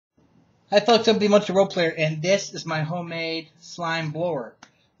Hi folks, I'm the Multi Role Player, and this is my homemade slime blower.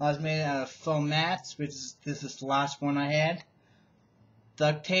 I was made out of foam mats, this is the last one I had.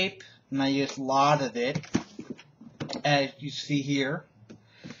 Duct tape, and I used a lot of it, as you see here.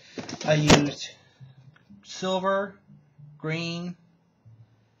 I used silver, green,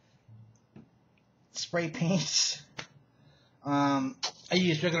 spray paints. I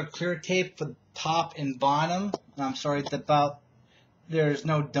used regular clear tape for the top and bottom. I'm sorry about there's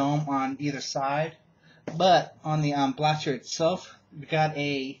no dome on either side, but on the blaster itself, we got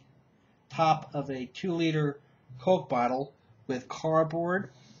a top of a 2-liter Coke bottle with cardboard,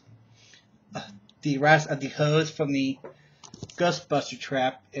 the rest of the hose from the ghostbuster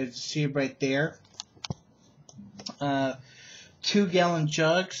trap, as you see right there, 2-gallon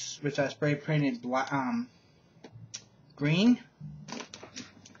jugs, which I spray painted green,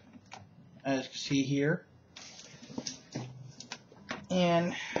 as you can see here,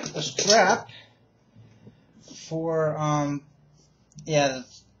 and a strap for, yeah, the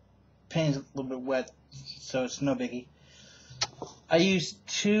paint's a little bit wet, so it's no biggie. I used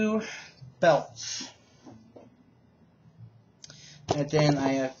 2 belts, and then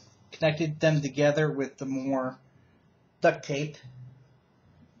I connected them together with the more duct tape.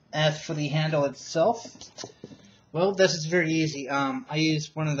 As for the handle itself, well, this is very easy. I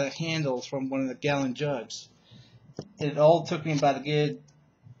used one of the handles from one of the gallon jugs. It all took me about a good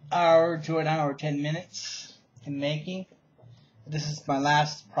hour to an hour 10 minutes in making. This is my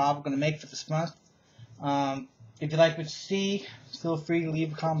last prop I'm going to make for this month. If you like what you see, feel free to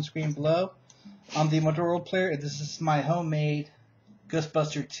leave a comment screen below. I'm the Multi Role Player, and this is my homemade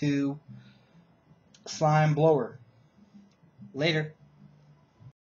Ghostbuster 2 slime blower. Later.